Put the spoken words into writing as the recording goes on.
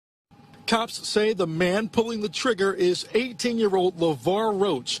Cops say the man pulling the trigger is 18-year-old LeVar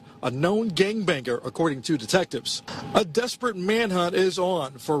Roach, a known gangbanger, according to detectives. A desperate manhunt is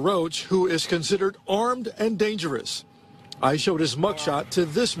on for Roach, who is considered armed and dangerous. I showed his mugshot to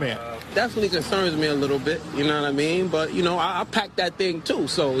this man. Definitely concerns me a little bit, you know what I mean? But, you know, I packed that thing too,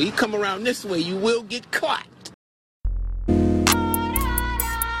 so he come around this way, you will get caught.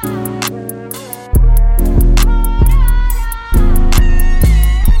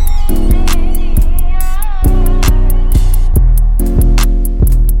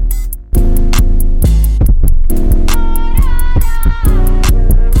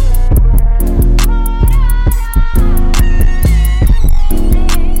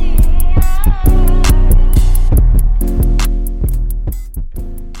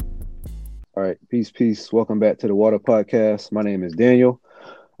 All right, peace. Welcome back to the Water Podcast. My name is Daniel.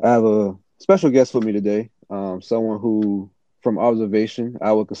 I have a special guest with me today, someone who, from observation,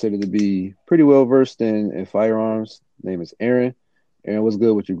 I would consider to be pretty well versed in firearms. His name is Aaron. Aaron, what's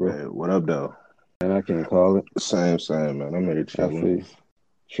good with you, bro? Hey, what up, though? And I can't call it. Same, man. I'm here chilling.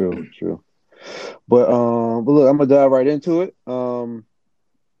 True. But look, I'm gonna dive right into it. You know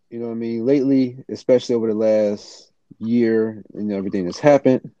what I mean? Lately, especially over the last year and everything that's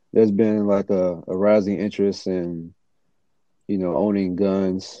happened, there's been like a rising interest in, owning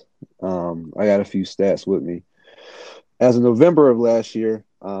guns. I got a few stats with me. As of November of last year,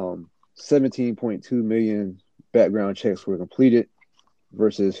 17.2 million background checks were completed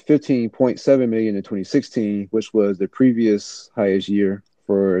versus 15.7 million in 2016, which was the previous highest year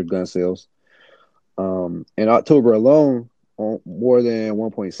for gun sales. In October alone, more than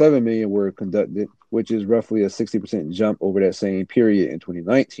 1.7 million were conducted, which is roughly a 60% jump over that same period in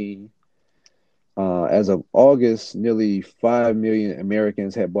 2019. As of August, nearly 5 million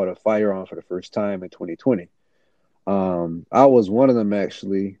Americans had bought a firearm for the first time in 2020. I was one of them,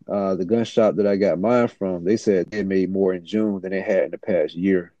 actually. The gun shop that I got mine from, they said they made more in June than they had in the past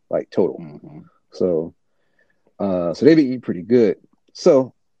year, like total. Mm-hmm. So they be eating pretty good.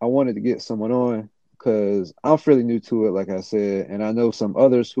 So I wanted to get someone on because I'm fairly new to it, like I said, and I know some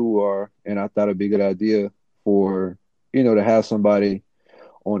others who are, and I thought it'd be a good idea for, to have somebody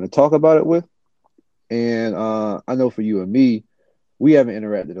on to talk about it with. And I know for you and me, we haven't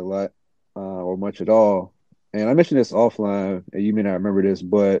interacted a lot or much at all. And I mentioned this offline, and you may not remember this,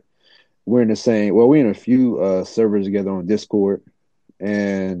 but we're in a few servers together on Discord.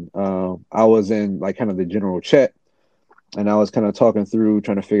 And I was in like kind of the general chat. And I was kind of talking through,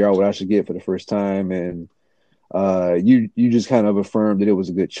 trying to figure out what I should get for the first time. And you just kind of affirmed that it was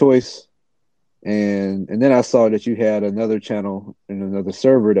a good choice. And then I saw that you had another channel and another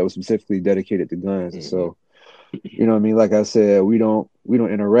server that was specifically dedicated to guns. Mm-hmm. So, you know what I mean? Like I said, we don't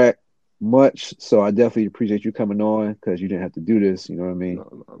interact much. So I definitely appreciate you coming on because you didn't have to do this. You know what I mean?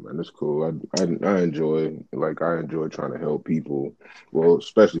 No, man, it's cool. I enjoy trying to help people. Well,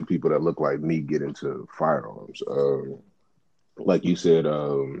 especially people that look like me get into firearms. Like you said,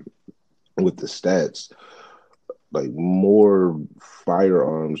 with the stats, like more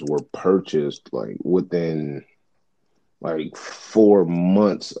firearms were purchased like within like 4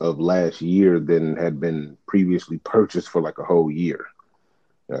 months of last year than had been previously purchased for like a whole year.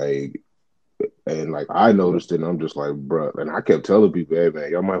 Like, and like I noticed it, and I'm just like, bruh. And I kept telling people, hey man,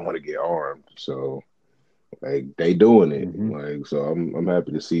 y'all might want to get armed. So like they doing it. Mm-hmm. Like, so I'm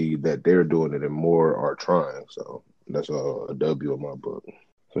happy to see that they're doing it and more are trying. So that's a W in my book.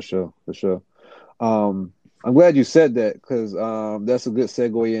 For sure. I'm glad you said that because that's a good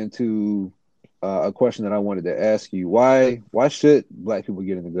segue into a question that I wanted to ask you. Why should Black people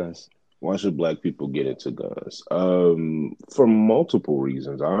get into guns? Why should Black people get into guns? For multiple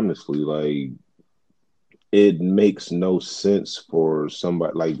reasons, honestly. Like, it makes no sense for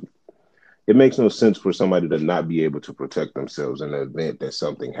somebody to not be able to protect themselves in the event that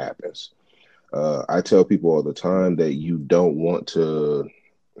something happens. I tell people all the time that you don't want to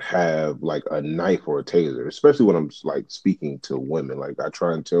have like a knife or a taser, especially when I'm like speaking to women. Like, I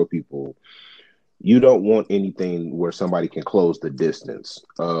try and tell people, you don't want anything where somebody can close the distance.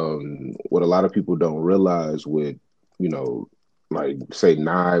 What a lot of people don't realize with, like say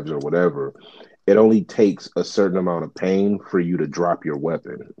knives or whatever, it only takes a certain amount of pain for you to drop your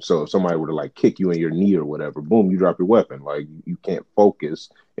weapon. So if somebody were to like kick you in your knee or whatever, boom, you drop your weapon. Like, you can't focus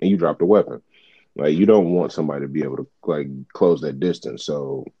and you drop the weapon. Like, you don't want somebody to be able to like close that distance.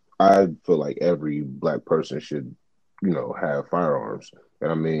 So I feel like every Black person should, have firearms.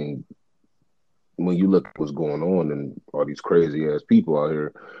 And I mean, when you look at what's going on and all these crazy ass people out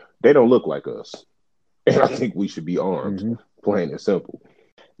here, they don't look like us. And I think we should be armed, mm-hmm. plain and simple.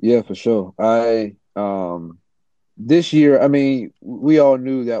 Yeah, for sure. this year, I mean, we all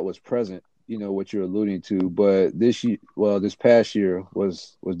knew that was present, what you're alluding to, but this year, well, this past year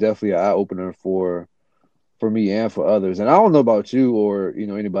was definitely an eye opener for me and for others. And I don't know about you or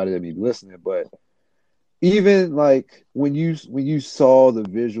anybody that be listening, but even like when you saw the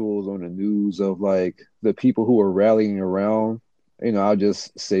visuals on the news of like the people who were rallying around, I'll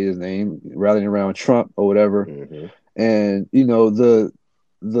just say his name, rallying around Trump or whatever, Mm-hmm. and the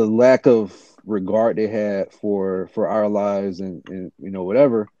lack of regard they had for our lives and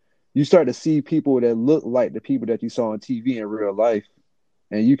whatever, you start to see people that look like the people that you saw on TV in real life,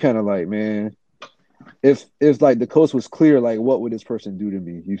 and you kind of like, man, if like the coast was clear, like what would this person do to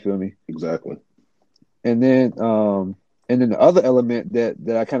me? You feel me? Exactly. And then the other element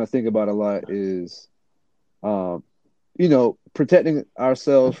that I kind of think about a lot is um protecting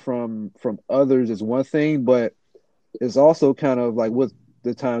ourselves from others is one thing, but it's also kind of like with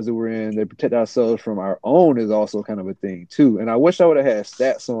the times that we're in, they protect ourselves from our own is also kind of a thing too. And I wish I would have had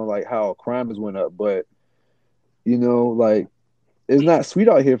stats on like how crime has went up, but like it's not sweet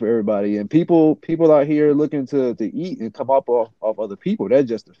out here for everybody, and people out here looking to eat and come up off other people. That's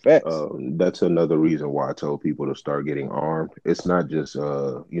just the facts. That's another reason why I told people to start getting armed. It's not just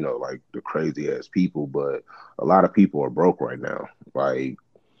like the crazy ass people, but a lot of people are broke right now. Like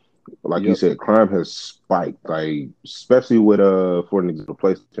you Yep. said, crime has spiked. Like especially with for an example,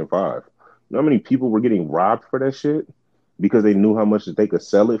 PlayStation 5. You know how many people were getting robbed for that shit because they knew how much that they could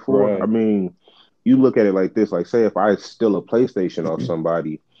sell it for? I Right. mean, you look at it like this, like say if I steal a PlayStation off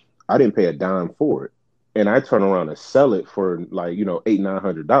somebody, I didn't pay a dime for it. And I turn around and sell it for like,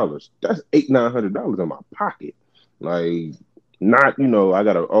 $800-900. That's $800-900 in my pocket. Like not, I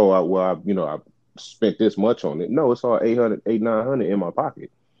gotta I spent this much on it. No, it's all 800, 900 in my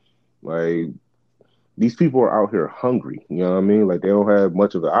pocket. Like these people are out here hungry. You know what I mean? Like they don't have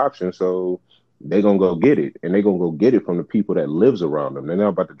much of an option, so they gonna go get it, and they gonna go get it from the people that lives around them. They're not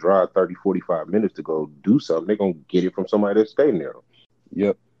about to drive 30, 45 minutes to go do something. They're gonna get it from somebody that's staying there.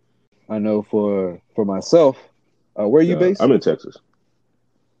 Yep. I know for myself, where are you based? I'm in Texas.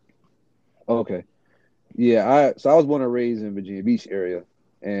 Okay. Yeah, I was born and raised in Virginia Beach area,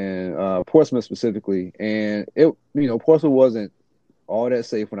 and Portsmouth specifically. And Portsmouth wasn't all that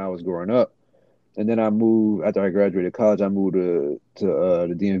safe when I was growing up. And then I moved after I graduated college. I moved to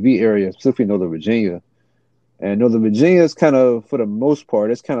the DMV area, specifically Northern Virginia. And Northern Virginia is kind of, for the most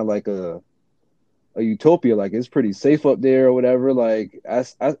part, it's kind of like a utopia. Like it's pretty safe up there or whatever. Like I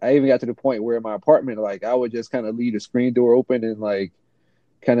even got to the point where in my apartment, like I would just kind of leave the screen door open and like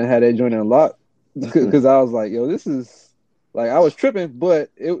kind of had that joint unlocked because I was like, yo, this is like I was tripping, but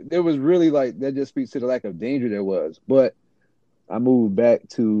it was really like that just speaks to the lack of danger there was. But I moved back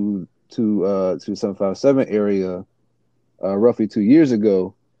to 757 area roughly 2 years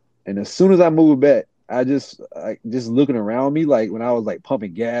ago, and as soon as I moved back, I just looking around me, like when I was like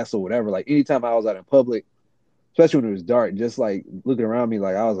pumping gas or whatever, like anytime I was out in public, especially when it was dark, just like looking around me,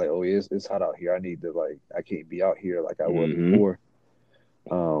 like I was like, oh yeah, it's hot out here. I need to like I can't be out here like I was Mm-hmm. before.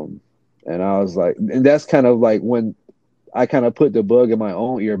 And I was like, and that's kind of like when I kind of put the bug in my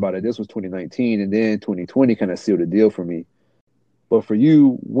own ear about it. This was 2019, and then 2020 kind of sealed the deal for me. But for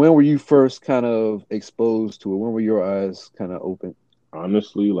you, when were you first kind of exposed to it? When were your eyes kind of open?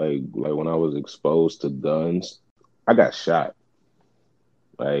 Honestly, like when I was exposed to guns, I got shot.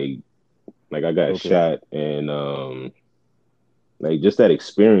 Like like I got Okay. shot, and like just that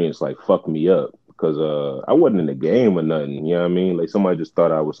experience like fucked me up because I wasn't in the game or nothing. You know what I mean? Like somebody just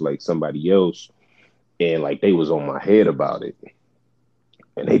thought I was like somebody else, and like they was on my head about it,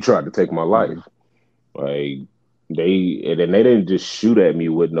 and they tried to take my life. Mm, Like and then they didn't just shoot at me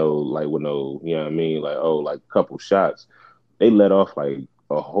with no, you know what I mean? Like, oh, like a couple shots. They let off like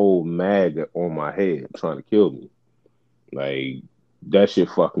a whole mag on my head trying to kill me. Like that shit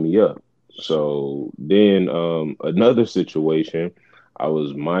fucked me up. So then another situation, I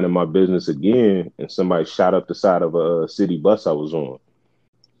was minding my business again, and somebody shot up the side of a city bus I was on.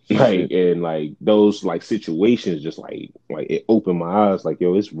 Like shit. and like those like situations just like it opened my eyes like,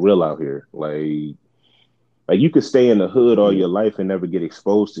 yo, it's real out here. Like you could stay in the hood all Yeah. your life and never get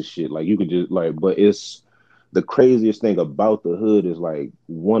exposed to shit. Like you could just like, but it's the craziest thing about the hood is like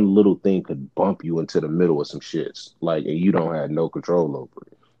one little thing could bump you into the middle of some shits. Like, and you don't have no control over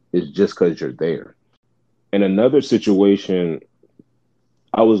it. It's just because you're there. In another situation,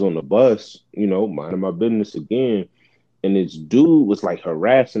 I was on the bus, minding my business again, and this dude was like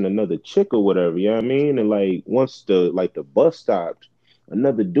harassing another chick or whatever, you know what I mean? And like once the bus stopped,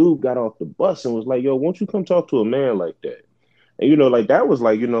 another dude got off the bus and was like, yo, won't you come talk to a man like that? And like that was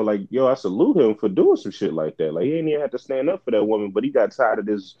like, like, yo, I salute him for doing some shit like that. Like he ain't even had to stand up for that woman, but he got tired of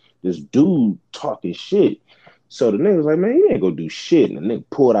this dude talking shit. So the nigga was like, man, you ain't gonna do shit. And the nigga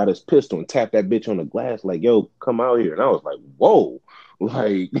pulled out his pistol and tapped that bitch on the glass, like, yo, come out here. And I was like, whoa.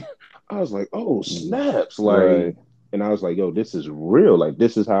 Like, I was like, oh, snaps. Like, Right. and I was like, yo, this is real. Like,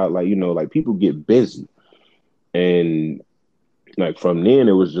 this is how, like, you know, like people get busy. And like from then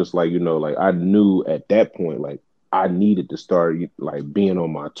it was just like, you know, like I knew at that point, like I needed to start like being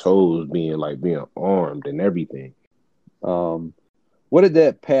on my toes, being armed and everything. Um, what did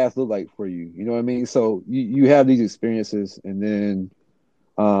that path look like for you? You know what I mean? So you have these experiences, and then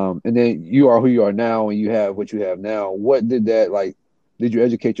you are who you are now, and you have what you have now. What did that like? Did you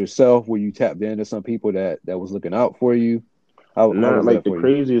educate yourself? Were you tapped into some people that was looking out for you? How Not was like that the for you?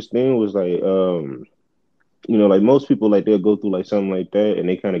 craziest thing was like, you know, like most people, like they'll go through like something like that and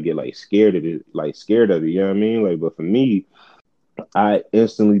they kind of get like scared of it, you know what I mean? Like, but for me, I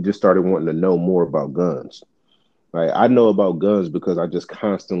instantly just started wanting to know more about guns. Like I know about guns because I just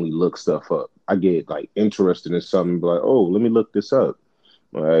constantly look stuff up. I get like interested in something, be like, oh, let me look this up.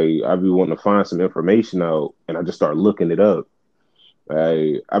 Like I be wanting to find some information out, and I just start looking it up.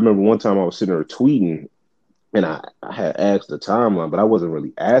 I remember one time I was sitting there tweeting, and I had asked the timeline, but I wasn't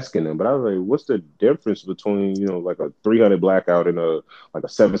really asking them. But I was like, what's the difference between, you know, like a 300 blackout and a like a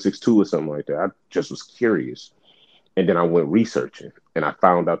 7.62 or something like that? I just was curious. And then I went researching and I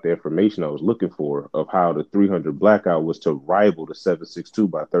found out the information I was looking for of how the 300 blackout was to rival the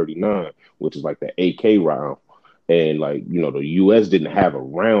 7.62 by 39, which is like the AK round. And like, you know, the US didn't have a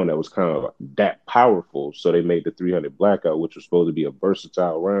round that was kind of that powerful. So they made the 300 blackout, which was supposed to be a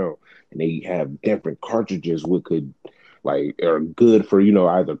versatile round. And they have different cartridges which could like are good for, you know,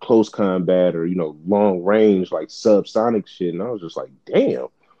 either close combat or, you know, long range, like subsonic shit. And I was just like, damn.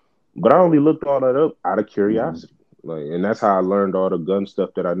 But I only looked all that up out of Mhm. curiosity. Like, and that's how I learned all the gun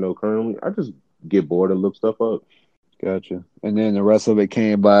stuff that I know currently. I just get bored and look stuff up. Gotcha. And then the rest of it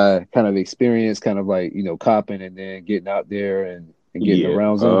came by kind of experience, kind of like, copping and then getting out there and getting the Yeah.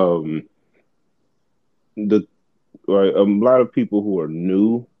 rounds in. The like a lot of people who are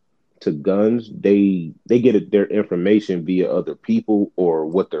new to guns, they get their information via other people or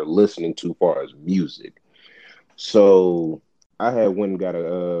what they're listening to, far as music. So I had went and got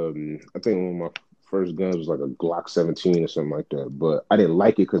I think one of my first guns was like a Glock 17 or something like that, but I didn't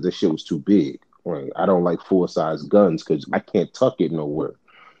like it because the shit was too big. Like I don't like full size guns because I can't tuck it nowhere.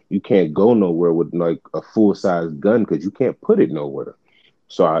 You can't go nowhere with like a full size gun because you can't put it nowhere.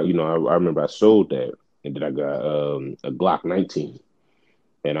 So I remember I sold that and then I got a Glock 19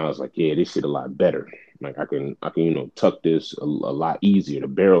 and I was like, yeah, this shit a lot better. Like I can tuck this a lot easier. The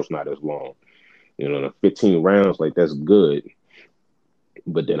barrel's not as long. You know, the 15 rounds, like that's good.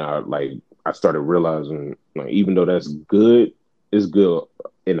 But then I started realizing like even though that's good, it's good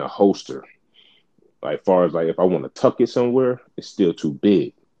in a holster. Like far as like if I want to tuck it somewhere, it's still too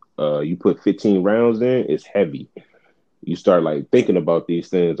big. You put 15 rounds in, it's heavy. You start like thinking about these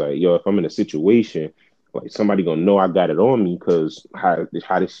things like, yo, if I'm in a situation, like somebody gonna know I got it on me because how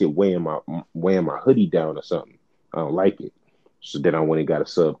this shit weighing my hoodie down or something. I don't like it. So then I went and got a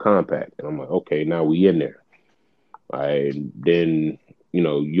subcompact, and I'm like, okay, now we in there. Then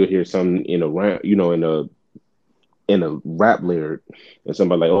you'll hear something in a rap, in a rap lyric, and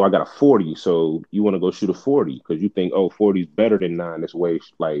somebody like, oh, I got a 40, so you want to go shoot a 40 because you think, oh, 40 is better than 9. This way,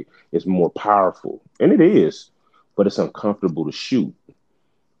 like it's more powerful, and it is, but it's uncomfortable to shoot.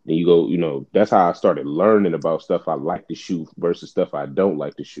 Then you go, that's how I started learning about stuff I like to shoot versus stuff I don't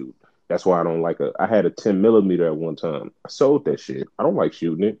like to shoot. That's why I don't like I had a 10 millimeter at one time. I sold that shit. I don't like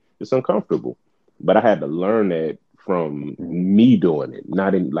shooting it. It's uncomfortable. But I had to learn that from Mhm. me doing it,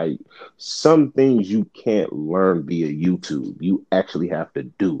 not in like some things you can't learn via YouTube. You actually have to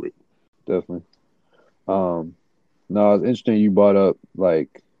do it. Definitely. No, it's interesting you brought up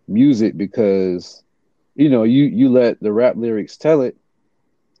like music because you let the rap lyrics tell it.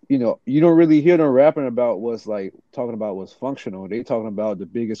 You don't really hear them rapping about what's like talking about what's functional. They talking about the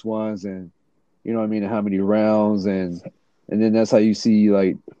biggest ones and what I mean, and how many rounds and then that's how you see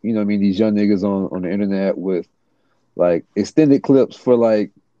like, what I mean, these young niggas on the internet with like extended clips for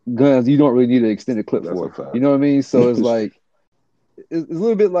like guns you don't really need an extended clip That's a for. fact. You know what I mean? So it's like it's a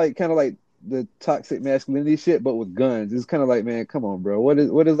little bit like kind of like the toxic masculinity shit, but with guns. It's kind of like, man, come on, bro. What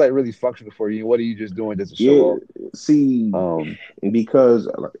is like really functional for you? What are you just doing just to show Yeah, off? see, Um, because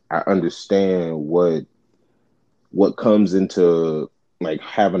like, I understand what comes into like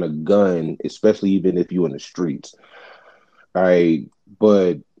having a gun, especially even if you're in the streets. All right.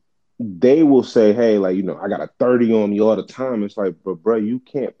 But they will say, hey, like, I got a 30 on me all the time. It's like, but bro, you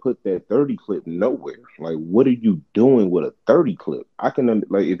can't put that 30 clip nowhere. Like, what are you doing with a 30 clip? I can,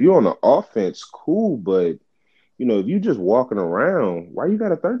 like, if you're on the offense, cool. But, if you just walking around, why you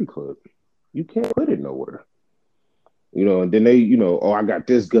got a 30 clip? You can't put it nowhere. And then they, oh, I got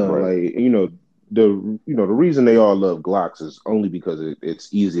this gun. Right. Like, the reason they all love Glocks is only because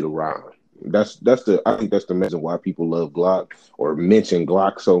it's easy to rhyme. I think that's the reason why people love Glock or mention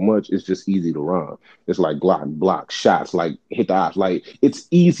Glock so much. It's just easy to rhyme. It's like Glock, block, shots, like hit the ops. Like it's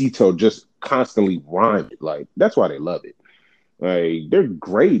easy to just constantly rhyme it. Like that's why they love it. Like they're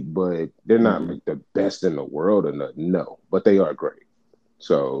great, but they're not Mm-hmm. like the best in the world or nothing. No, but they are great.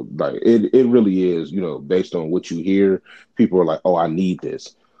 So like it really is, based on what you hear, people are like, oh, I need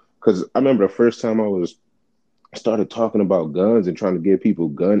this. Because I remember the first time I started talking about guns and trying to give people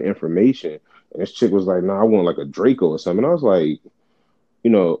gun information, and this chick was like, "No, I want like a Draco or something." I was like,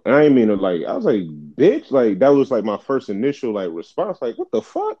 and I didn't mean to like, I was like, "Bitch!" Like that was like my first initial like response, like, "What the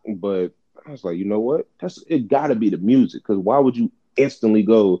fuck?" But I was like, you know what? It. Got to be the music, because why would you instantly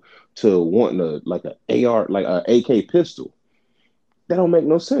go to wanting like a AR, like a AK pistol? That don't make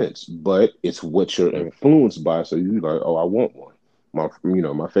no sense. But it's what you're Right. influenced by, so you like, oh, I want one. My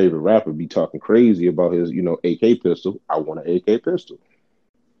favorite rapper be talking crazy about his AK pistol. I want an AK pistol.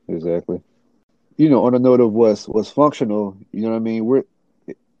 Exactly. On the note of what's functional, you know what I mean?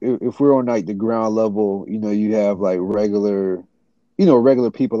 If we're on like the ground level, you have like regular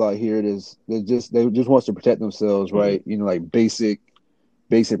people out here they just wants to protect themselves, Mm-hmm. right? Like basic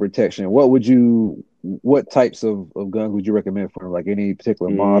protection. What types of guns would you recommend for them? Like any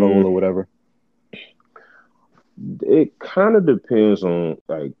particular model Mm, or whatever? it kind of depends on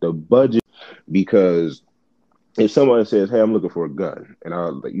like the budget, because if someone says, "Hey, I'm looking for a gun," and I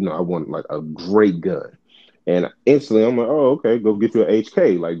want like a great gun, and instantly I'm like, "Oh, okay, go get you an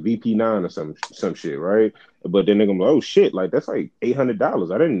HK like VP9 or some shit, right?" But then they're gonna be like, "Oh shit, like that's like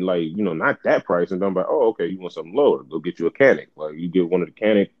 $800. I didn't like not that price." And I'm like, "Oh, okay, you want something lower? Go get you a Canic. Like you get one of the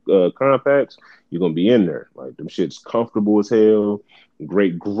Canic compacts, you're gonna be in there. Like them shit's comfortable as hell,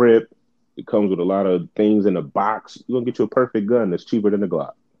 great grip. It comes with a lot of things in the box. You're gonna get you a perfect gun that's cheaper than the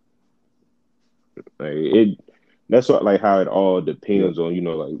Glock. Like it that's what like how it all Yep. depends on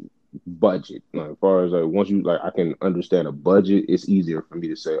like budget. Like as far as like once you like I can understand a budget, it's easier for me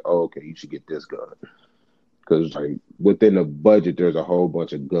to say, oh, okay, you should get this gun, because like within the budget, there's a whole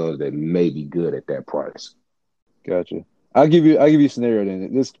bunch of guns that may be good at that price. Gotcha. I'll give you a scenario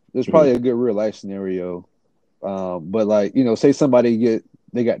then. This Mm-hmm. probably a good real life scenario. But like, say somebody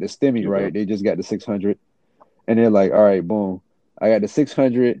they got the stimmy, Okay. right? They just got the 600 and they're like, all right, boom. I got the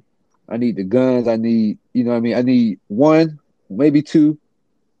 600. I need the guns. I need, what I mean? I need one, maybe two.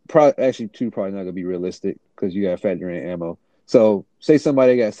 Probably actually two probably not gonna be realistic because you got to factor in ammo. So say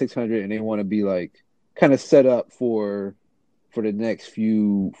somebody got 600 and they want to be like kind of set up for the next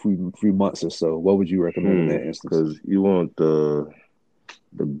few months or so. What would you recommend in that instance? Because you want the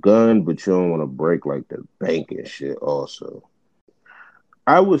gun, but you don't want to break like the bank and shit. Also,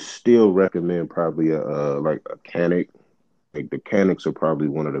 I would still recommend probably a like a Canic. Like the Canics are probably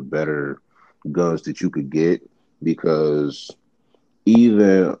one of the better guns that you could get, because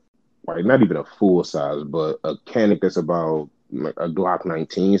even like not even a full size, but a Canic that's about like a Glock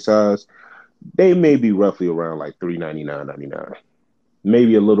 19 size, they may be roughly around like 399.99.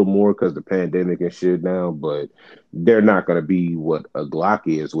 Maybe a little more because the pandemic and shit now, but they're not gonna be what a Glock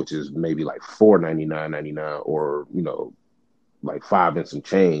is, which is maybe like 499.99, or like five and some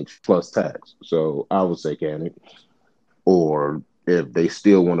change plus tax. So I would say Canic. Or if they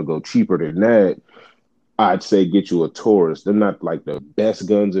still want to go cheaper than that, I'd say get you a Taurus. They're not like the best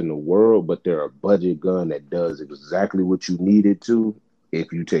guns in the world, but they're a budget gun that does exactly what you need it to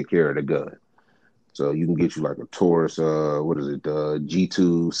if you take care of the gun. So you can get you like a Taurus, what is it,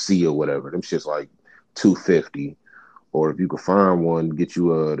 G2C or whatever. Them shit's like 250. Or if you could find one, get you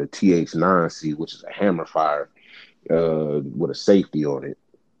the TH9C, which is a hammer fire with a safety on it.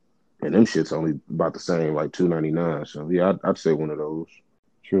 And them shit's only about the same, like 299. So yeah, I'd say one of those.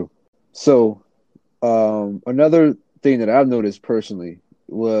 True. So another thing that I've noticed personally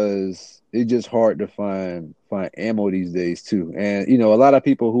was it's just hard to find ammo these days too. And a lot of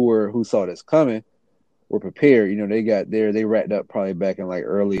people who saw this coming were prepared. They racked up probably back in like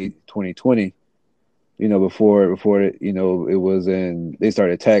early 2020. Before it was in they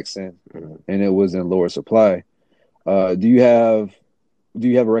started taxing Mhm. and it was in lower supply. Do you have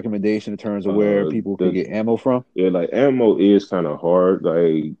a recommendation in terms of where people could The get ammo from? Yeah, like ammo is kind of hard.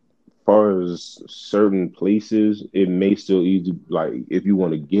 Like, far as certain places, it may still easy. Like, if you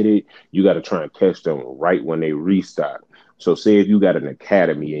want to get it, you got to try and catch them right when they restock. So, say if you got an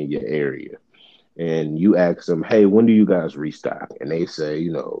academy in your area and you ask them, "Hey, when do you guys restock?" And they say,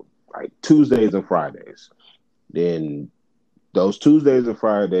 like Tuesdays and Fridays. Then those Tuesdays and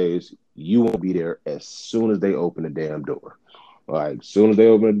Fridays, you won't be there as soon as they open the damn door. Like, as soon as they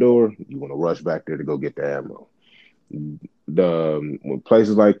open the door, you want to rush back there to go get the ammo. When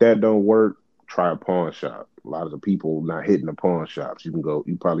places like that don't work, try a pawn shop. A lot of the people not hitting the pawn shops.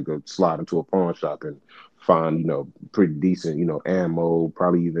 You probably go slide into a pawn shop and find, pretty decent, ammo,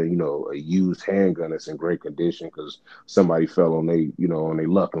 probably even, a used handgun that's in great condition because somebody fell on on their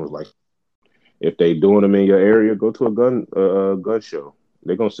luck and was like, if they doing them in your area, go to a gun show.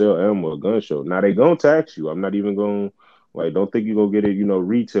 They're gonna sell ammo at a gun show. Now they gonna tax you. I'm not even gonna don't think you're gonna get it,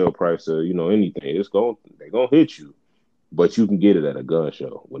 retail price or anything. They're gonna hit you. But you can get it at a gun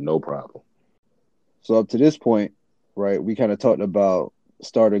show with no problem. So up to this point, right, we kind of talked about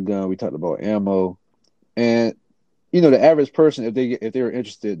starter gun, we talked about ammo, and the average person, if they were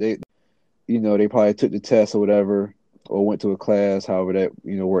interested, they probably took the test or whatever, or went to a class, however that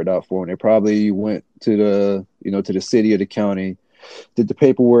worked out for them. They probably went to the city or the county, did the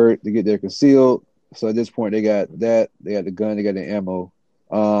paperwork to get their concealed. So at this point, they got that, they got the gun, they got the ammo.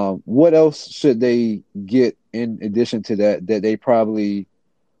 What else should they get in addition to that they probably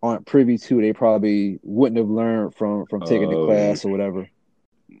aren't privy to? They probably wouldn't have learned from taking the class or whatever.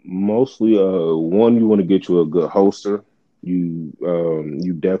 Mostly, one, you want to get you a good holster. You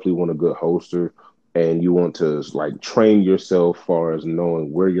definitely want a good holster, and you want to train yourself as far as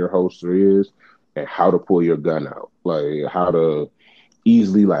knowing where your holster is and how to pull your gun out, like how to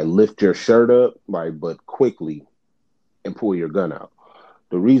easily lift your shirt up, but quickly and pull your gun out.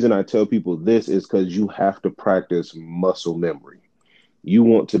 The reason I tell people this is because you have to practice muscle memory. You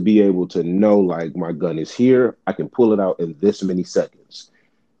want to be able to know, my gun is here, I can pull it out in this many seconds.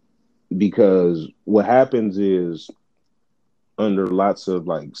 Because what happens is, under lots of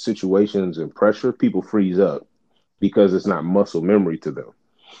situations and pressure, people freeze up because it's not muscle memory to them.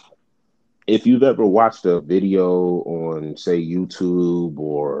 If you've ever watched a video on, say, YouTube,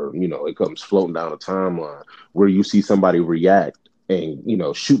 or, it comes floating down a timeline where you see somebody react and,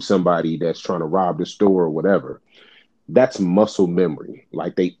 shoot somebody that's trying to rob the store or whatever, that's muscle memory.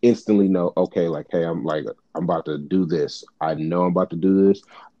 They instantly know, okay, hey, I'm about to do this. I know I'm about to do this.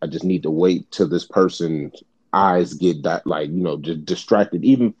 I just need to wait till this person's eyes get just distracted,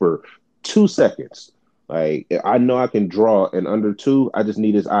 even for 2 seconds. I know I can draw in under 2. I just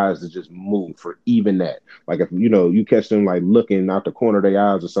need his eyes to just move for even that. If you catch them looking out the corner of their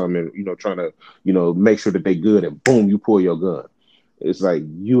eyes or something, and trying to make sure that they good, and boom, you pull your gun. It's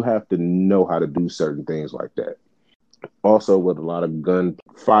you have to know how to do certain things like that. Also, with a lot of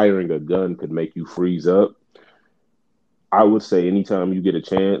firing a gun could make you freeze up. I would say anytime you get a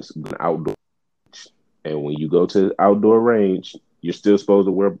chance, go outdoor. And when you go to the outdoor range, you're still supposed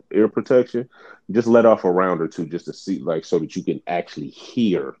to wear ear protection. Just let off a round or two just to see, so that you can actually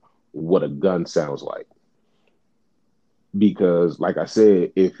hear what a gun sounds like. Because, like I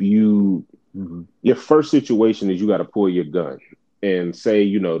said, if your first situation is you got to pull your gun, and say,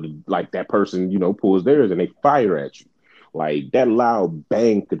 that person, pulls theirs and they fire at you. That loud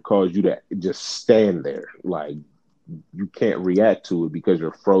bang could cause you to just stand there. You can't react to it because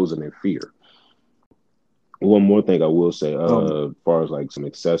you're frozen in fear. One more thing I will say, as far as some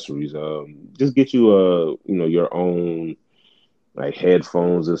accessories, just get you your own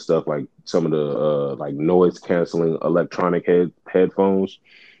headphones and stuff, some of the noise canceling electronic headphones.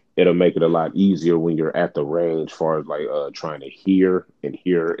 It'll make it a lot easier when you're at the range, as far as trying to hear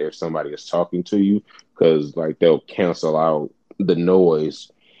if somebody is talking to you, because they'll cancel out the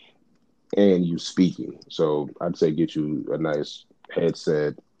noise and you speaking. So I'd say get you a nice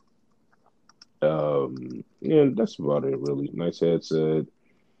headset. Yeah, that's about it really. Nice headset,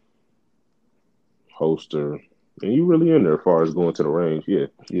 holster, and you really in there as far as going to the range.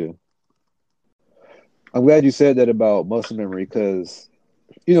 Yeah. I'm glad you said that about muscle memory, because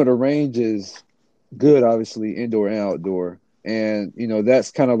the range is good, obviously, indoor and outdoor. And,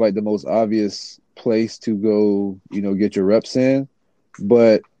 that's kind of the most obvious place to go, get your reps in.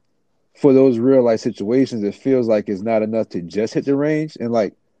 But for those real life situations, it feels like it's not enough to just hit the range. And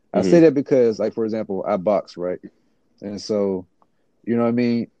I say that because, for example, I box, right? And so, what I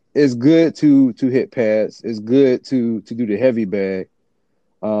mean? It's good to hit pads. It's good to do the heavy bag.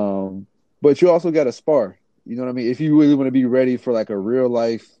 But you also got to spar. You know what I mean? If you really want to be ready for a real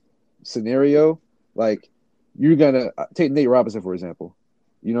life scenario, you're gonna take Nate Robinson, for example.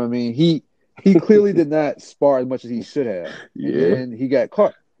 You know what I mean? He clearly did not spar as much as he should have. Yeah. And he got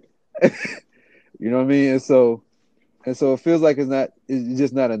caught. You know what I mean? And so it feels like it's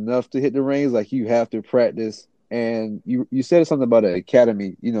just not enough to hit the range. You have to practice. And you said something about an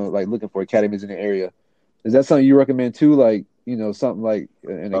academy, looking for academies in the area. Is that something you recommend too? Something like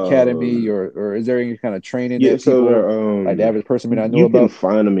an academy, or is there any kind of training that people, the average person may not know about? You can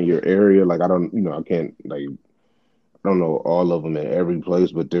find them in your area. I don't know all of them in every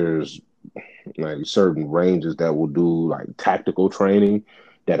place, but there's like certain ranges that will do like tactical training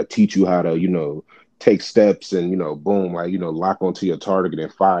that'll teach you how to, take steps and, boom, like, lock onto your target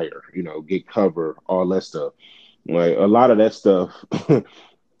and fire, get cover, all that stuff. Like a lot of that stuff,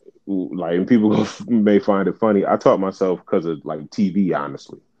 like and people may find it funny. I taught myself because of like TV,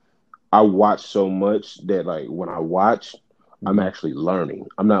 honestly. I watch so much that like when I watch, I'm Mhm. actually learning.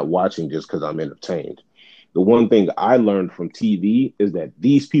 I'm not watching just because I'm entertained. The one thing I learned from TV is that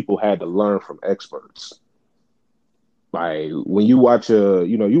these people had to learn from experts. Like when you watch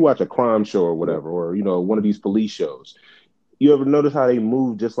a crime show or Yep. whatever, or one of these police shows. You ever notice how they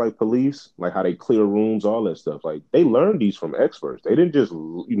move just like police, like how they clear rooms, all that stuff? Like they learned these from experts. They didn't just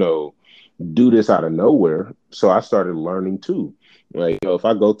do this out of nowhere. So I started learning too. Like, if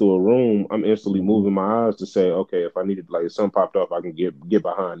I go through a room, I'm instantly Mhm. moving my eyes to say, okay, if I needed like something popped up, I can get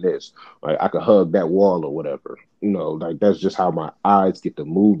behind this. Like I could hug that wall or whatever. Like that's just how my eyes get to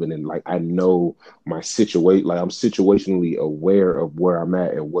moving, and like I know my situation. Like I'm situationally aware of where I'm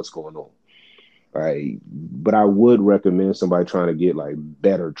at and what's going on. Right. But I would recommend somebody trying to get like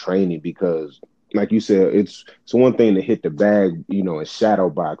better training because, like you said, it's one thing to hit the bag, in shadow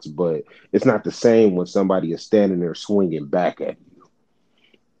box, but it's not the same when somebody is standing there swinging back at you.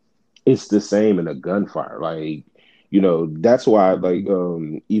 It's the same in a gunfire. Like, that's why, like,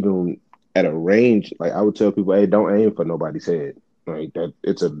 Mhm. even at a range, like I would tell people, hey, don't aim for nobody's head. Like that,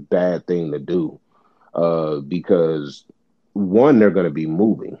 it's a bad thing to do because one, they're going to be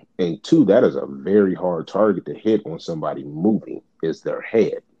moving, and two, that is a very hard target to hit on somebody moving is their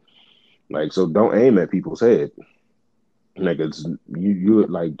head. Like, so don't aim at people's head. Like, it's you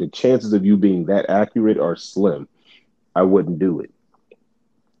like the chances of you being that accurate are slim. I wouldn't do it.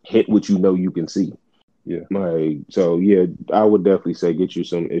 Hit what you know you can see. Yeah. Like, so yeah, I would definitely say get you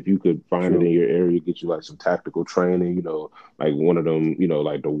some, if you could find it True. in your area, get you like some tactical training, like one of them,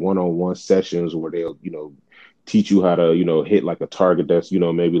 like the one-on-one sessions where they'll, teach you how to, hit like a target that's,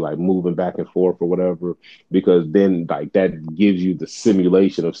 maybe like moving back and forth or whatever, because then like that gives you the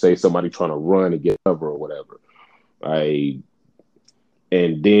simulation of say somebody trying to run and get cover or whatever. I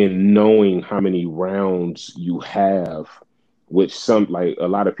And then knowing how many rounds you have, which some like a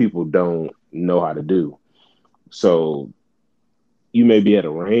lot of people don't know how to do. So you may be at a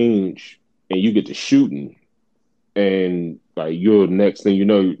range and you get to shooting and like you're next thing you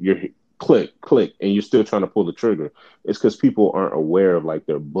know you're click and you're still trying to pull the trigger. It's because people aren't aware of like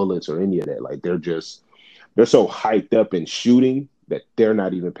their bullets or any of that. Like they're so hyped up in shooting that they're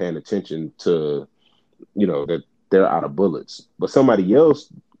not even paying attention to that they're out of bullets, but somebody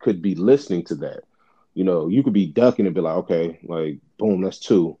else could be listening to that. You could be ducking and be like, okay, like boom, that's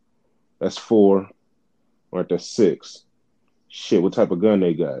two, that's four, or that's six. Shit, what type of gun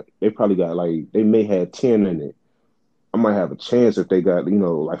they got? They probably got like they may have 10 in it. I might have a chance if they got,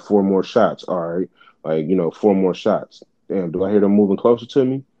 like four more shots. All right. Like, four more shots. Damn, do I hear them moving closer to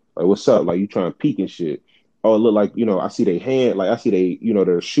me? Like, what's up? Like you trying to peek and shit. Oh, it look like, I see their hand, like I see they,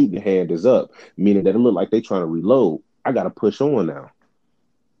 their shooting hand is up, meaning that it look like they trying to reload. I gotta push on now.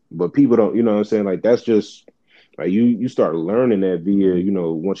 But people don't, what I'm saying? Like that's just like you start learning that via,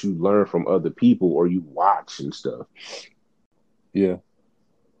 Mhm. once you learn from other people or you watch and stuff. Yeah.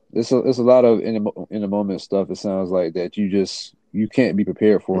 It's a lot of in the moment stuff. It sounds like that you can't be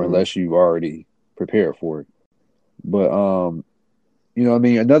prepared for Hmm. unless you've already prepared for it. But what I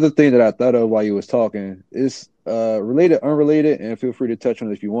mean, another thing that I thought of while you was talking is related, unrelated, and feel free to touch on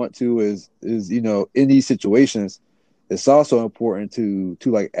it if you want to. Is in these situations, it's also important to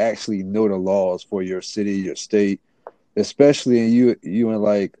like actually know the laws for your city, your state, especially in you in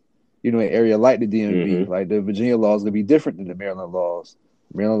like an area like the DMV. Hmm. Like the Virginia laws gonna be different than the Maryland laws.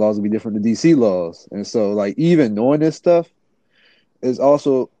 Maryland laws will be different than DC laws, and so like even knowing this stuff is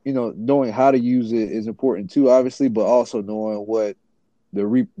also knowing how to use it is important too, obviously, but also knowing what the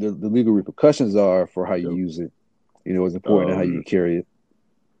legal repercussions are for how you Yep. use it. It's important how you Um, carry it.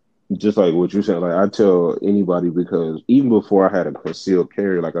 just like what you said, like I tell anybody because even before I had a concealed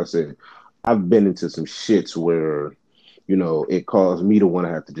carry, like I said, I've been into some shits where, it caused me to want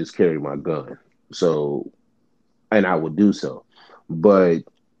to have to just carry my gun. So, and I would do so. But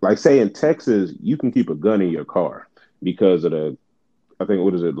like say in Texas, you can keep a gun in your car because of I think,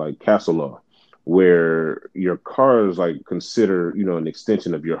 what is it, like castle law, where your car is like considered, an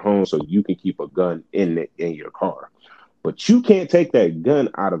extension of your home. So you can keep a gun in your car but you can't take that gun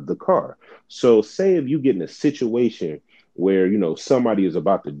out of the car. So say if you get in a situation where somebody is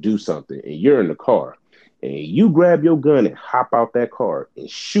about to do something and you're in the car and you grab your gun and hop out that car and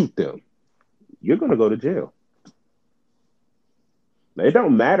shoot them, you're gonna go to jail. It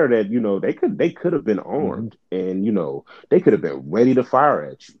don't matter that they could have been Mm-hmm. armed and they could have been ready to fire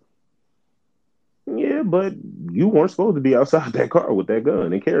at you. Yeah, but you weren't supposed to be outside that car with that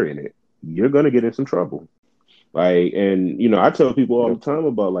gun and carrying it. You're gonna get in some trouble. Like, and I tell people all Yep. the time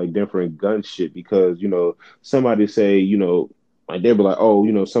about like different gun shit because somebody say like they'll be like,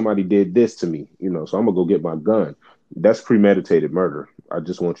 oh, somebody did this to me, so I'm gonna go get my gun. That's premeditated murder. I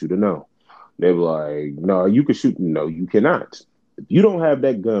just want you to know. They be like, no, you can shoot. No, you cannot. If you don't have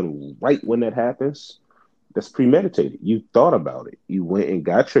that gun right when that happens, that's premeditated. You thought about it. You went and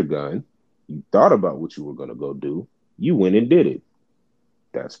got your gun. You thought about what you were gonna go do. You went and did it.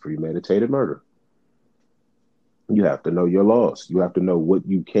 That's premeditated murder. You have to know your laws. You have to know what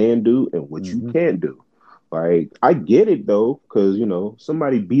you can do and what you can't do. Like, I get it though, because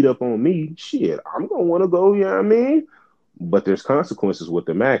somebody beat up on me. Shit, I'm gonna want to go. You know what I mean? But there's consequences with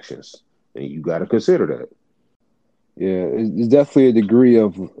them actions, and you got to consider that. Yeah, it's definitely a degree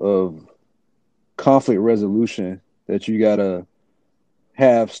of conflict resolution that you gotta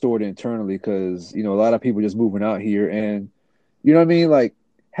have stored internally because a lot of people just moving out here and you know what I mean, like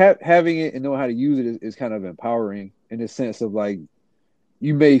having it and knowing how to use it is kind of empowering in the sense of like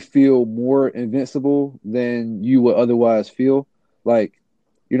you may feel more invincible than you would otherwise feel. Like,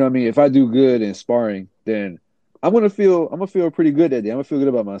 you know what I mean? If I do good in sparring, then I'm gonna feel pretty good that day. I'm gonna feel good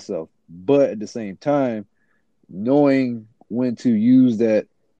about myself. But at the same time, knowing when to use that,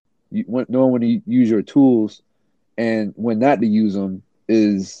 knowing when to use your tools and when not to use them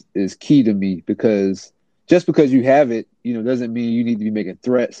is key to me because just because you have it, doesn't mean you need to be making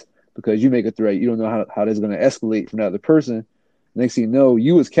threats because you make a threat, you don't know how that's going to escalate from the other person. Next thing you know,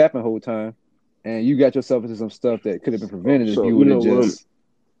 you was capping the whole time and you got yourself into some stuff that could have been prevented if So you you would have know what? just,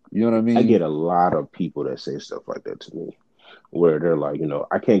 you know what I I mean? get a lot of people that say stuff like that to me, where they're like,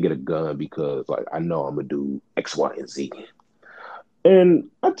 I can't get a gun because like I know I'm gonna do X, Y, and Z. And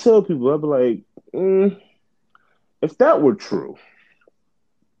I tell people, I'd be like, if that were true,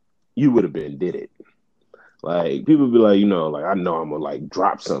 you would have been did it. Like people be like, like I know I'm gonna like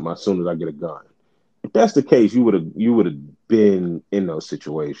drop something as soon as I get a gun. If that's the case, you would have been in those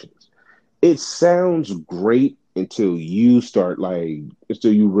situations. It sounds great until you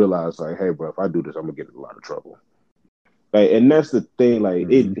realize like, hey, bro, if I do this, I'm gonna get in a lot of trouble. Like, and that's the thing. Like,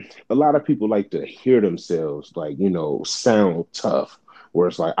 Mm-hmm. a lot of people like to hear themselves like, sound tough. Where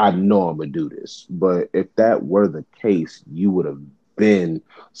it's like, I know I'm gonna do this. But if that were the case, you would have been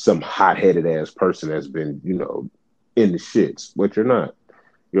some hot-headed ass person that's been, in the shits. But you're not.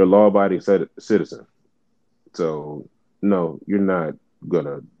 You're a law-abiding citizen. So no, you're not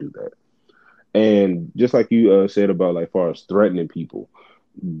gonna do that. And just like you said about like far as threatening people,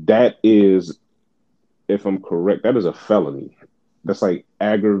 that is, if I'm correct, that is a felony. That's like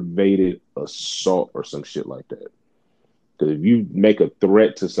aggravated assault or some shit like that. Because if you make a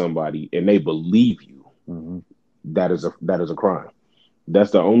threat to somebody and they believe you, Mm-hmm. that is a crime.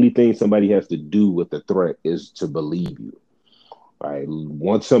 That's the only thing somebody has to do with the threat is to believe you. Right?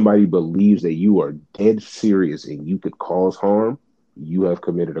 Once somebody believes that you are dead serious and you could cause harm, you have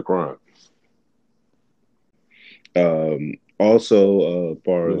committed a crime. Also, as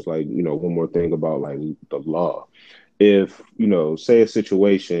far Yep. as like, one more thing about like the law. If, say a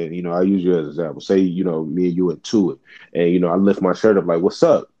situation, I use you as an example. Say, me and you into it, and I lift my shirt up like, "What's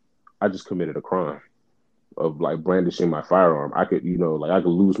up?" I just committed a crime of like brandishing my firearm. I could, like I could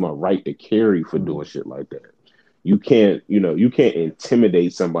lose my right to carry for Mm-hmm. doing shit like that. You can't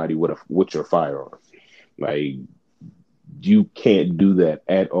intimidate somebody with your firearm. Like you can't do that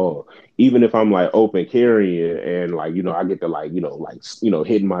at all. Even if I'm like open carrying and like, I get to like,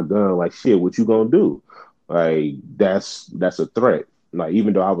 hitting my gun, like shit, what you gonna do? Like that's a threat. Like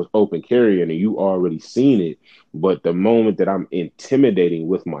even though I was open carrying and you already seen it, but the moment that I'm intimidating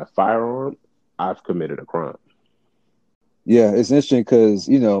with my firearm, I've committed a crime. Yeah, it's interesting because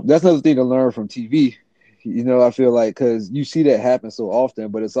that's another thing to learn from TV. I feel like because you see that happen so often,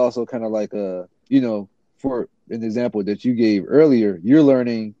 but it's also kind of like for an example that you gave earlier, you're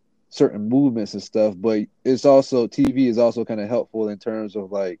learning certain movements and stuff, but it's also TV is also kind of helpful in terms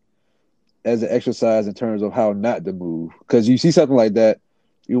of like as an exercise in terms of how not to move because you see something like that,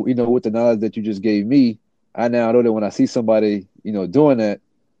 with the knowledge that you just gave me, I now know that when I see somebody doing that,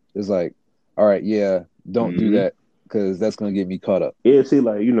 it's like, all right, yeah, don't do Mm-hmm. that because that's gonna get me caught up. Yeah, see,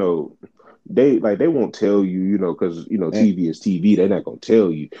 like, they won't tell you, because And TV is TV. They're not gonna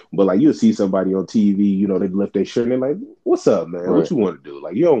tell you. But like you'll see somebody on TV, they lift their shirt and they're like, "What's up, man? What right, you want to do?"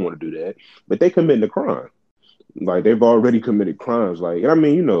 Like you don't want to do that, but they committing a crime. Like they've already committed crimes. Like, and I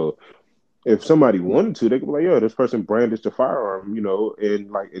mean, if somebody wanted to, they could be like, "Yo, this person brandished a firearm,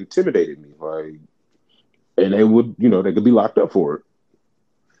 and like intimidated me." Like, and they would, they could be locked up for it.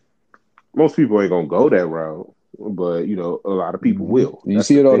 Most people ain't gonna go that route, but a lot of people hmm will. you That's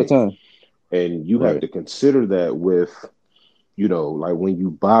see the it all the thing. time. And you have Right. to consider that with, like when you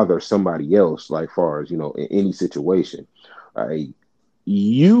bother somebody else, like far as, in any situation, like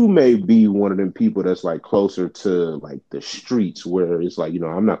you may be one of them people that's like closer to like the streets where it's like,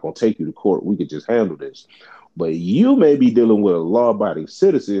 I'm not going to take you to court. We could just handle this. But you may be dealing with a law-abiding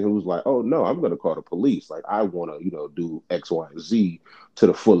citizen who's like, oh no, I'm going to call the police. Like I want to, do X, Y, and Z to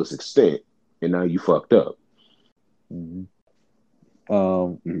the fullest extent. And now you fucked up. Mm-hmm.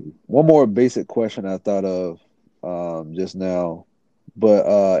 One more basic question I thought of just now, but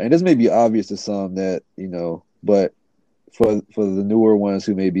and this may be obvious to some that but for the newer ones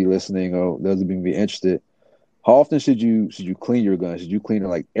who may be listening or those who may be interested, how often should you clean your gun? Should you clean it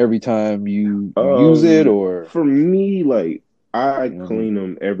like every time you use it, or For me, like I you know what I mean? clean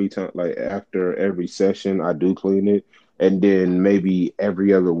them every time, like after every session, I do clean it. And then maybe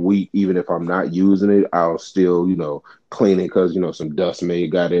every other week, even if I'm not using it, I'll still, clean it because, some dust may have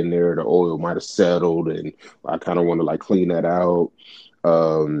got in there, the oil might have settled, and I kind of want to like clean that out.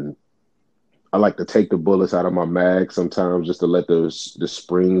 Um, I like to take the bullets out of my mag sometimes just to let the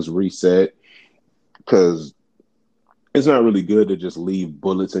springs reset because it's not really good to just leave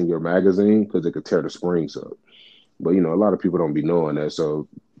bullets in your magazine because it could tear the springs up. But a lot of people don't be knowing that, so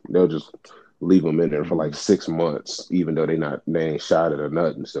they'll just leave them in there for like 6 months, even though they ain't shot it or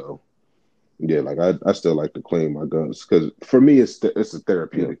nothing. So yeah, like I still like to clean my guns because for me it's a Yeah,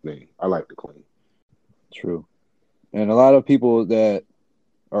 therapeutic thing. I like to clean. true. And a lot of people that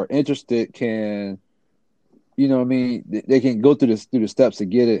are interested can, what I mean, they can go through the steps to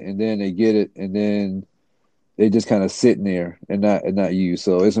get it, and then they get it, and then they just kind of sitting there and not use.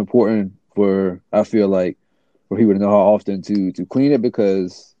 So it's important for, I feel like, for people to know how often to clean it,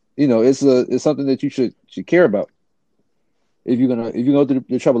 because it's something that you should care about. If you go through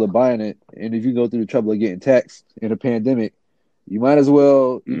the trouble of buying it, and if you go through the trouble of getting taxed in a pandemic, you might as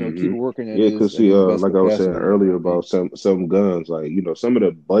well keep Hmm. it working Yeah, because at see, its best like I was saying capacity. You know earlier what I mean? about some guns, like some of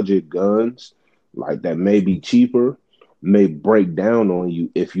the budget guns, like that may be cheaper, may break down on you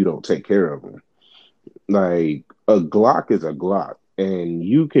if you don't take care of them. Like a Glock is a Glock, and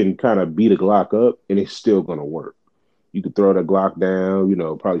you can kind of beat a Glock up, and it's still gonna work. You could throw the Glock down,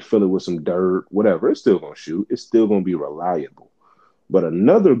 probably fill it with some dirt, whatever. It's still gonna shoot. It's still gonna be reliable. But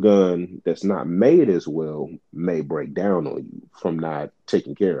another gun that's not made as well may break down on you from not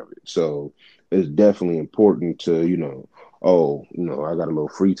taking care of it. So it's definitely important to, oh, I got a little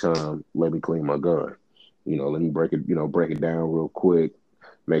free time. Let me clean my gun. Let me break it down real quick,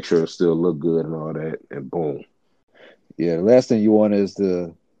 make sure it still look good and all that, and boom. Yeah, the last thing you want is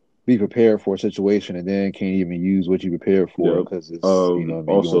to be prepared for a situation and then can't even use what you prepared for Yep. because it's what I mean, you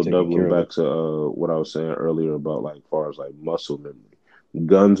Also weren't taking doubling care of back it. to what I was saying earlier about like far as like muscle memory.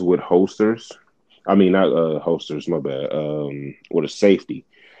 Guns with holsters. I mean not holsters, my bad. With a safety.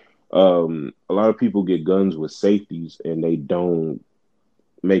 A lot of people get guns with safeties and they don't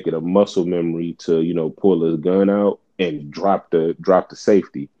make it a muscle memory to, pull the gun out and drop the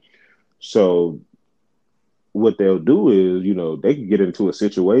safety. So what they'll do is, they can get into a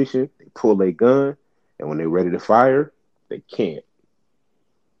situation, they pull their gun, and when they're ready to fire, they can't.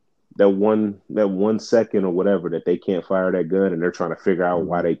 That one second or whatever that they can't fire that gun and they're trying to figure out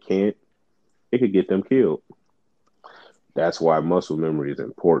why Mhm. they can't, it could get them killed. That's why muscle memory is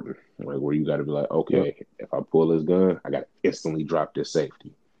important. Like where you got to be like, Yep. okay, if I pull this gun, I got to instantly drop this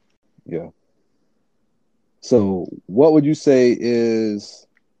safety. Yeah. So, what would you say is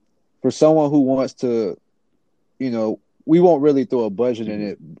for someone who wants to, we won't really throw a budget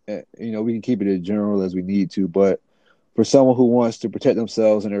in Mhm. it. We can keep it as general as we need to, but for someone who wants to protect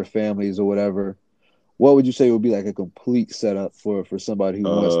themselves and their families or whatever, what would you say would be like a complete setup for somebody who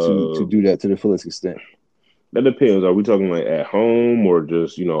wants to Uh, do that to the fullest extent? that depends. Are we talking like at home or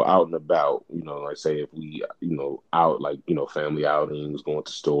just out and about? Like say if we out like family outings, going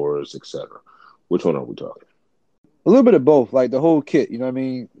to stores, etc. Which one are we talking? A little bit of both, like the whole kit. You know what I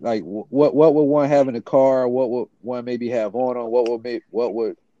mean? Like what would one have in the car? What would one maybe have on? What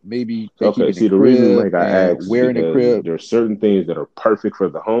would maybe they keep Okay, in the see, the reason crib like I and asked is where in the because crib? there's certain things that are perfect for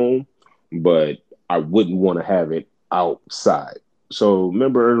the home, but I wouldn't want to have it outside. So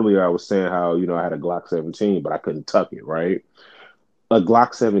remember earlier I was saying how, I had a Glock 17, but I couldn't tuck it, right? A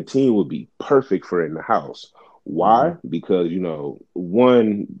Glock 17 would be perfect for in the house. Mm-hmm. Why? Because,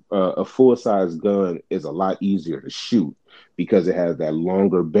 one, a full size gun is a lot easier to shoot because it has that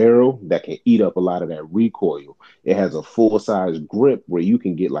longer barrel that can eat up a lot of that recoil. It has a full size grip where you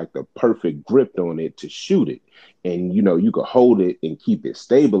can get like the perfect grip on it to shoot it. And, you can hold it and keep it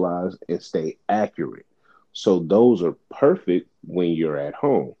stabilized and stay accurate. So those are perfect when you're at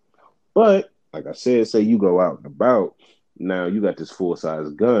home. But like I said, say you go out and about, now you got this full size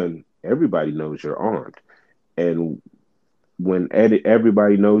gun. everybody knows you're armed. And when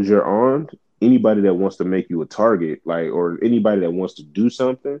everybody knows you're armed, anybody that wants to make you a target, like, or anybody that wants to do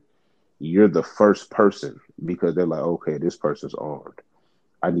something, you're the first person because they're like, okay, this person's armed.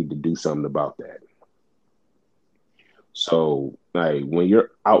 I need to do something about that. So, like, when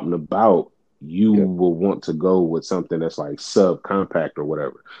you're out and about, you Yep. will want to go with something that's like subcompact or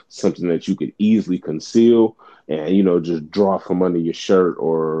whatever, something that you could easily conceal and, just draw from under your shirt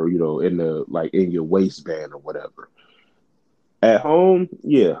or, in the like in your waistband or whatever. At home,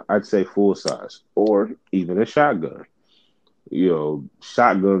 yeah, I'd say full size or even a shotgun.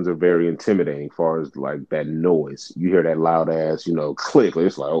 Shotguns are very intimidating as far as like that noise. You hear that loud ass, click.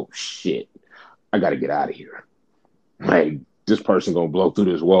 It's like, oh shit, I got to get out of here. Like, this person gonna blow through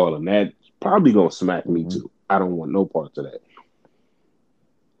this wall, and that's probably gonna smack me Hmm. too. I don't want no parts of that.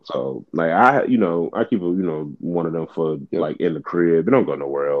 So, like, I keep one of them for Yep. like in the crib. It don't go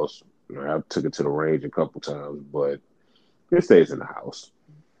nowhere else. I took it to the range a couple times, but it stays in the house.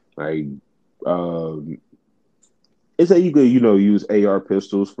 Like, um, it's that you could use AR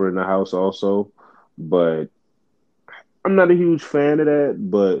pistols for in the house also, but I'm not a huge fan of that.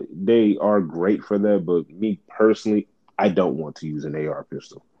 But they are great for that. But me personally, I don't want to use an AR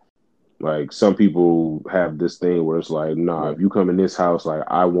pistol. Like, some people have this thing where it's like, nah, Right. if you come in this house, like,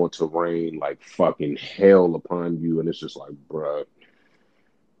 I want to rain like fucking hell upon you, and it's just like, bruh,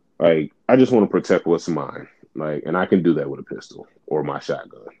 like, I just want to protect what's mine. Like, and I can do that with a pistol or my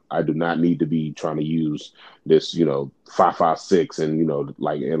shotgun. I do not need to be trying to use this, 5.56 and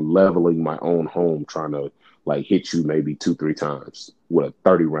like and leveling my own home, trying to like hit you maybe 2, 3 times with a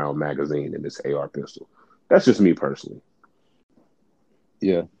 30 round magazine in this AR pistol. That's just me personally.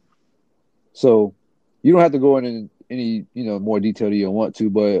 Yeah. So you don't have to go in any more detail that you don't want to,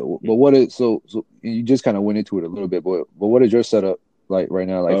 but what is so you just kind of went into it a little bit, but what is your setup like right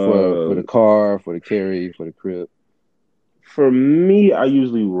now, like for the Um, car, for the carry, for the crib? For me, I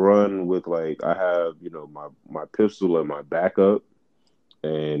usually run with like I have, my pistol and my backup,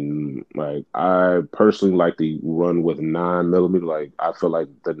 and like I personally like to run with 9 millimeter. Like, I feel like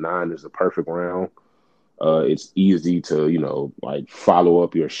the nine is the perfect round. It's easy to, like follow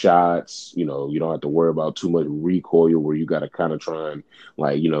up your shots. You don't have to worry about too much recoil where you got to kind of try and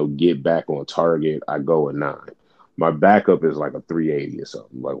like, get back on target. I go at nine. My backup is like a 380 or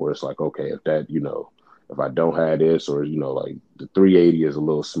something, like where it's like, okay, if that, if I don't have this or, like the 380 is a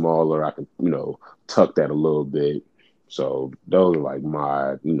little smaller, I can, tuck that a little bit. So those are like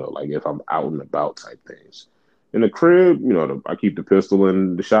my, like if I'm out and about type things. In the crib, I keep the pistol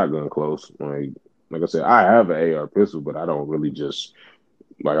and the shotgun close. Like I said, I have an AR pistol, but I don't really just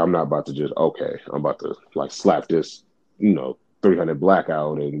like I'm not about to just okay, I'm about to like slap this, 300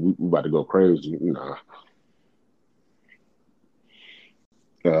 blackout and we about to go crazy. Nah.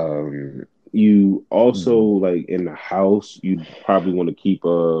 You also Hmm. like in the house, you probably want to keep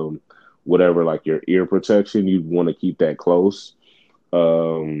whatever like your ear protection, you'd want to keep that close.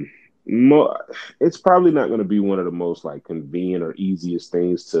 Um, mo- it's probably not going to be one of the most like convenient or easiest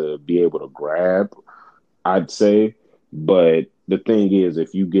things to be able to grab, I'd say. But the thing is,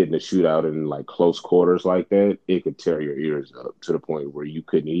 if you get in a shootout in like close quarters like that, it could tear your ears up to the point where you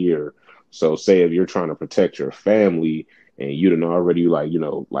couldn't hear. So, say if you're trying to protect your family and you done already like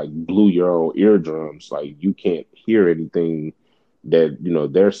like blew your own eardrums, like you can't hear anything that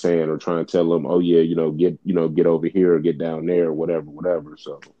they're saying or trying to tell them, oh yeah, get over here or get down there or whatever, whatever.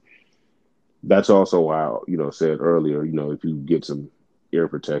 So that's also why said earlier, if you get some ear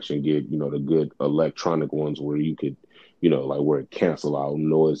protection, get the good electronic ones where you could like where it cancel out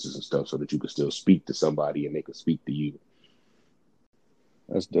noises and stuff so that you could still speak to somebody and they could speak to you.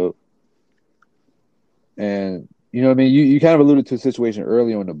 That's dope. And what I mean, you kind of alluded to a situation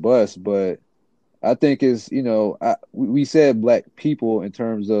earlier on the bus, but I think is we said black people in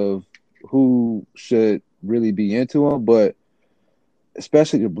terms of who should really be into them, but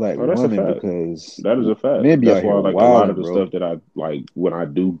especially the black Oh, that's a women fact. because That is a fact. men be That's out why here like a lot of wilding, the bro. stuff that I like when I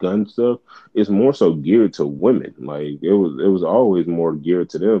do gun stuff is more so geared to women. Like it was always more geared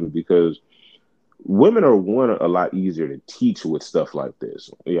to them because women are a lot easier to teach with stuff like this.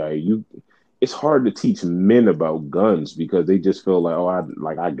 Yeah, it's hard to teach men about guns because they just feel like, oh,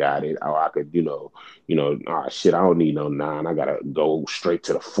 I got it. Oh, I could, ah, shit, I don't need no nine. I gotta go straight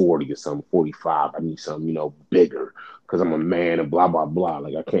to the 40 or something, 45. I need something, bigger because I'm a man and blah blah blah.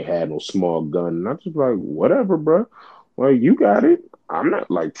 Like I can't have no small gun. And I'm just like, whatever, bro. Well, you got it. I'm not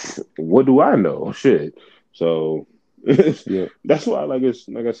like, what do I know? Shit. So Yeah. that's why, like it's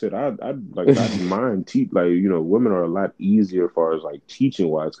like I said, I'd mind teach like women are a lot easier as far as like teaching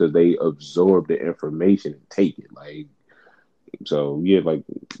wise because they absorb the information and take it. So yeah, like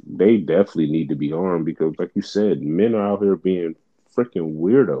they definitely need to be armed because, like you said, men are out here being freaking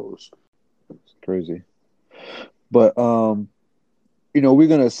weirdos. It's crazy. But we're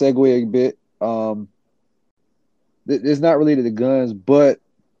gonna segue a bit. It's not related to guns, but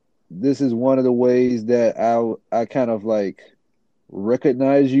this is one of the ways that I kind of like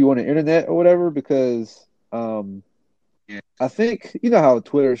recognize you on the internet or whatever because I think you know how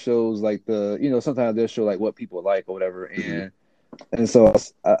Twitter shows like sometimes they'll show like what people like or whatever and so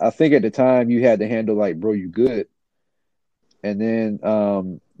I think at the time you had to handle like bro you good and then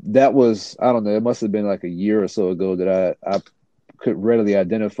that was I don't know it must have been like a year or so ago that I could readily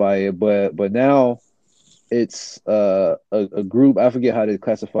identify it but now it's a group. I forget how they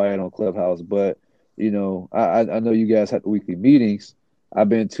classify it on Clubhouse, but I know you guys have weekly meetings. I've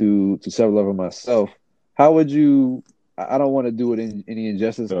been to several of them myself. How would you? I don't want to do it in any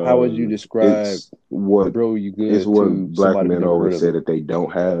injustice. How would you describe, It's what bro? You it's good what to black somebody who men never heard always of say it? that they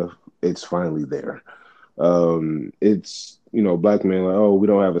don't have. It's finally there. It's black men like, oh, we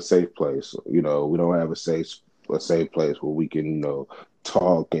don't have a safe place. We don't have a safe place where we can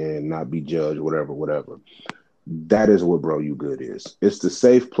talk and not be judged, whatever, whatever. That is what bro you good is. It's the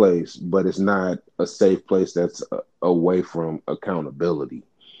safe place, but it's not a safe place that's away from accountability.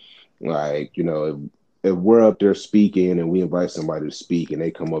 Like, if we're up there speaking and we invite somebody to speak and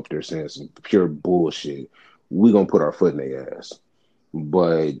they come up there saying some pure bullshit, we gonna put our foot in their ass.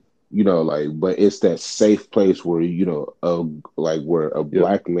 But but it's that safe place where like where a Yep.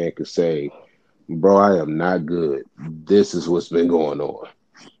 black man could say, "Bro, I am not good. This is what's been going on.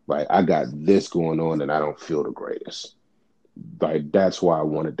 Like I got this going on, and I don't feel the greatest." Like that's why I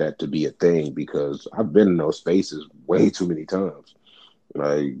wanted that to be a thing because I've been in those spaces way too many times.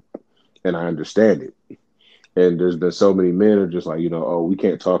 Like, and I understand it. And there's been so many men are just like, oh, we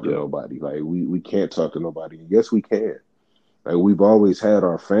can't talk to Yep. nobody. Like we can't talk to nobody. And yes, we can. Like we've always had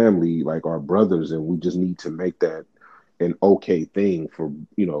our family, like our brothers, and we just need to make that an okay thing for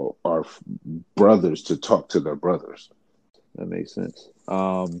our brothers to talk to their brothers. That makes sense.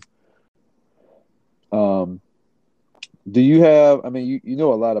 Um, do you have? I mean, you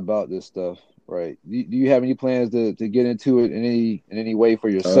know a lot about this stuff, right? Do you have any plans to get into it in any way for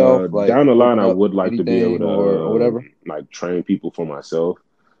yourself, like Down the line, open I up would like to be able anything or to whatever? like train people for myself,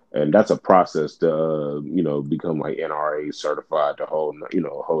 and that's a process to become like NRA certified, the whole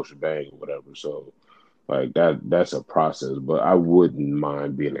shebang or whatever. So like that's a process, but I wouldn't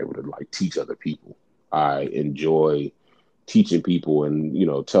mind being able to like teach other people. I enjoy teaching people and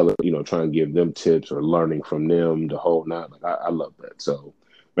telling trying to give them tips or learning from them the whole night. Like I love that. So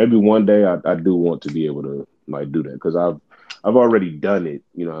maybe one day I do want to be able to like do that because I've already done it.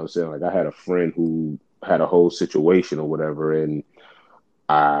 You know what I'm saying? Like I had a friend who had a whole situation or whatever, and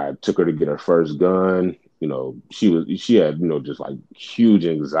I took her to get her first gun. She had just like huge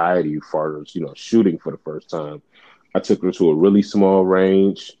anxiety for shooting for the first time. I took her to a really small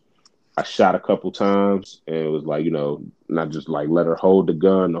range. I shot a couple times and it was like, not just like let her hold the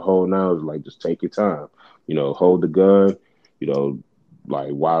gun the whole night. It was like, just take your time, hold the gun, you know,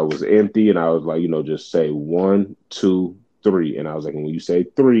 like while it was empty. And I was like, just say 1, 2, 3. And I was like, when you say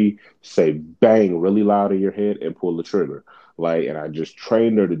three, say bang really loud in your head and pull the trigger. Like, and I just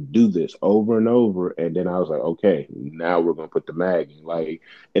trained her to do this over and over. And then I was like, okay, now we're going to put the mag in. Like,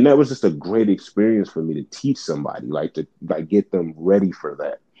 and that was just a great experience for me to teach somebody, like to like get them ready for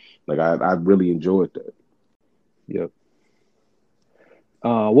that. Like I really enjoyed that. Yep.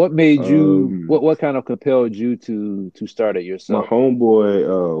 What made you? Um, What kind of compelled you to start it my yourself?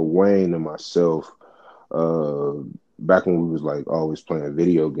 homeboy Wayne and myself, uh, back when we was like always playing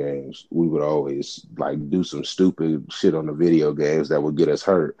video games, we would always like do some stupid shit on the video games that would get us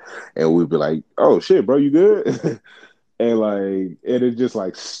hurt, and we'd be like, "Oh shit, bro, you good?" And like it just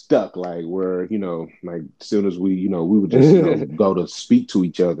like stuck like where like as soon as we would just go to speak to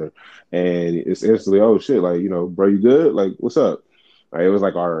each other and it's instantly oh shit like bro you good like what's up like it was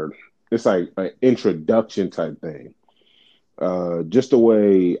like it's like an introduction type thing just the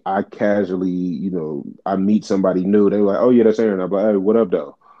way I casually I meet somebody new they're like oh yeah that's Aaron I'm like hey what up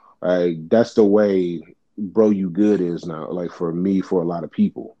though like that's the way bro you good is now like for me for a lot of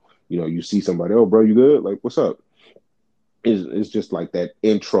people you see somebody oh bro you good like what's up is just like that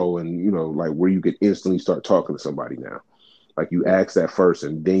intro and like where you could instantly start talking to somebody now like you Yep. ask that first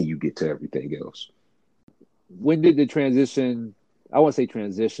and then you get to everything else. When did the transition? I won't say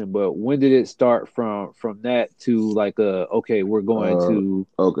transition, but when did it start from that to like okay, uh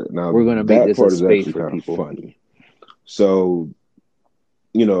okay, now we're gonna make that this a part is space actually for kind of people. funny. So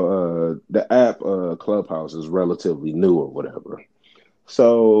the app Clubhouse is relatively new or whatever.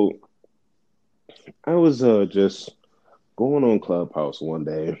 So I was just going on Clubhouse one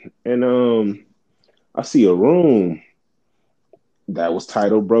day, and I see a room that was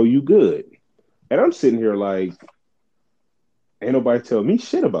titled "Bro, You Good," and I'm sitting here like, ain't nobody tell me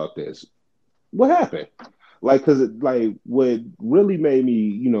shit about this. What happened? Like, cause it, like what really made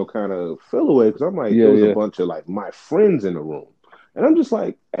me, kind of feel away, because I'm like, it Yeah, was a yeah. bunch of like my friends in the room, and I'm just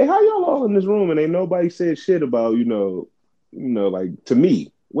like, hey, how y'all all in this room, and ain't nobody said shit about, like to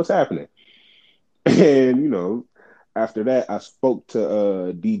me, what's happening? And after that, I spoke to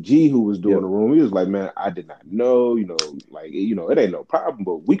DG who was doing Yep. the room. He was like, "Man, I did not know. Like it ain't no problem,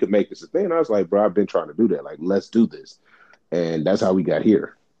 but we could make this a thing." I was like, "Bro, I've been trying to do that. Like, let's do this," and that's how we got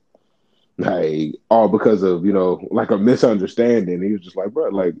here. Like all because of like a misunderstanding. He was just like, "Bro,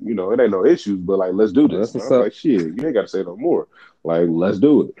 like it ain't no issues, but like let's do Well, this." that's And I what's was up. like, "Shit, you ain't got to say no more. Like, let's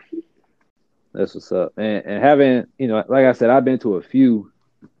do it." That's what's up. And having, like I said, I've been to a few.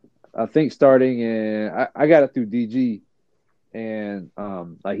 I think starting in, I got it through DG, and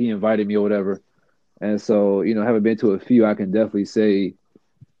like he invited me or whatever. And so, having been to a few, I can definitely say,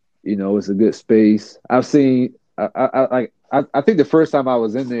 it's a good space. I've seen, I think the first time I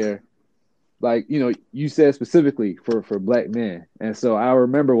was in there, like, you said specifically for black men. And so I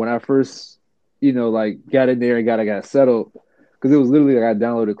remember when I first, like got in there and got settled, because it was literally like I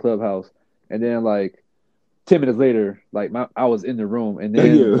downloaded Clubhouse, and then like 10 minutes later, like I was in the room, and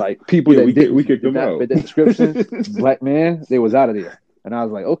then Yeah, like people yeah, that we didn't kicked did them not out. fit that description, black man, they was out of there, and I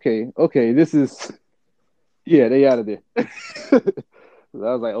was like, okay, this is yeah, they out of there. I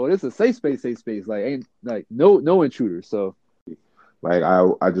was like, oh, this is a safe space, like ain't like no intruders. So Like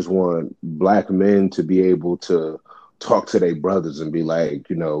I just want black men to be able to talk to their brothers and be like,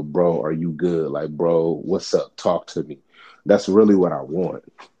 bro, are you good? Like, bro, what's up? Talk to me. That's really what I want.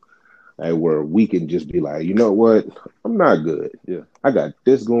 Like, where we can just be like, you know what? I'm not good. yeah, I got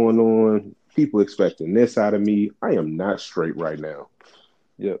this going on. People expecting this out of me. I am not straight right now.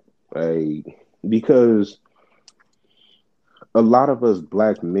 yeah, Like, because a lot of us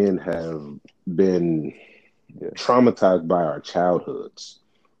black men have been yeah, traumatized by our childhoods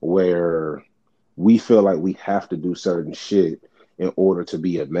where we feel like we have to do certain shit in order to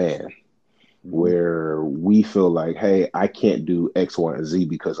be a man, hmm, where we feel like, hey, I can't do X, Y, and Z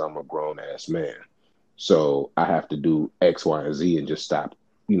because I'm a grown ass man. So I have to do X, Y, and Z and just stop,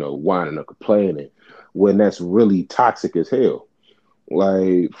 whining or complaining, when that's really toxic as hell.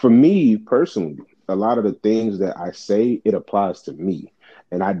 Like for me personally, a lot of the things that I say, it applies to me.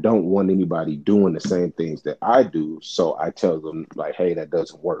 And I don't want anybody doing the same things that I do. So I tell them like, hey, that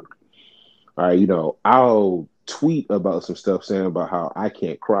doesn't work. All right, I'll tweet about some stuff saying about how I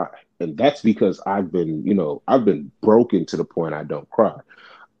can't cry. And that's because I've been broken to the point I don't cry.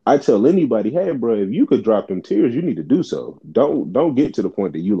 I tell anybody, hey, bro, if you could drop them tears, you need to do so. Don't get to the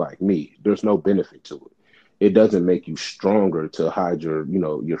point that you like me. There's no benefit to it. It doesn't make you stronger to hide your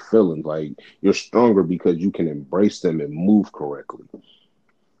feelings. Like you're stronger because you can embrace them and move correctly.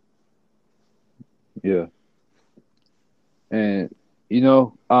 yeah. And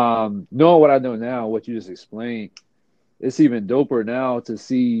knowing what I know now, what you just explained, it's even doper now to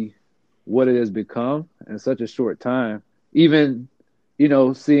see what it has become in such a short time. Even,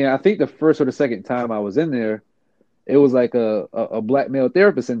 seeing, I think the first or the second time I was in there, it was like a black male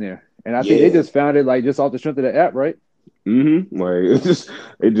therapist in there. And I think they Yeah. just found it like just off the strength of the app, right? Like it just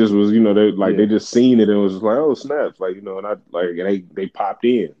was, they Yeah. just seen it and was just like, oh snaps, like and I like they popped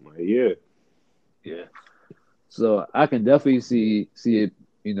in. Like, yeah. Yeah. So I can definitely see it,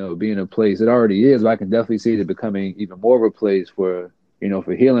 being a place. It already is, but I can definitely see it becoming even more of a place for,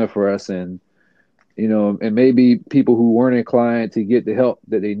 for healing for us, and maybe people who weren't inclined to get the help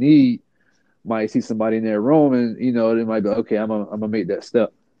that they need might see somebody in their room, and they might be okay. I'm gonna make that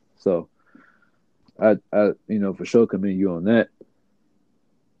step. So I for sure commend you on that.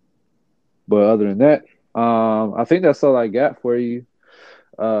 But other than that, I think that's all I got for you.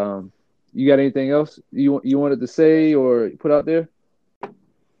 Um, you got anything else you wanted to say or put out there?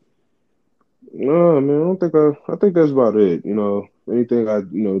 No, man, I don't think I think that's about it. Anything I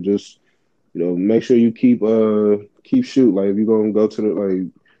just make sure you keep shooting. Like if you're gonna go to the like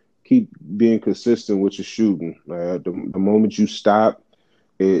keep being consistent with your shooting. The moment you stop,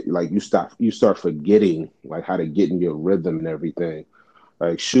 it like you start forgetting like how to get in your rhythm and everything.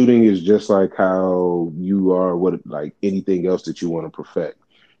 Like shooting is just like how you are with like anything else that you want to perfect.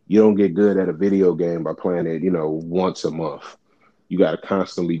 You don't get good at a video game by playing it, once a month. You got to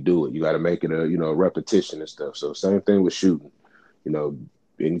constantly do it. You got to make it a repetition and stuff. So same thing with shooting. You know,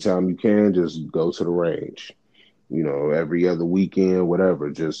 anytime you can, just go to the range. Every other weekend, whatever.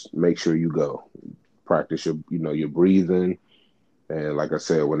 Just make sure you go. Practice your breathing, and like I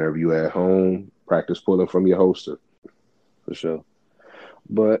said, whenever you at home, practice pulling from your holster. for sure.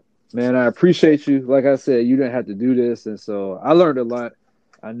 But man, I appreciate you. Like I said, you didn't have to do this, and so I learned a lot.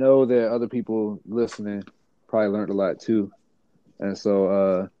 I know that other people listening probably learned a lot too. And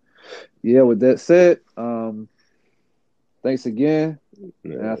so, yeah. With that said, thanks again,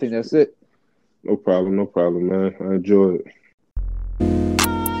 and I think that's it. No problem, man. I enjoyed it.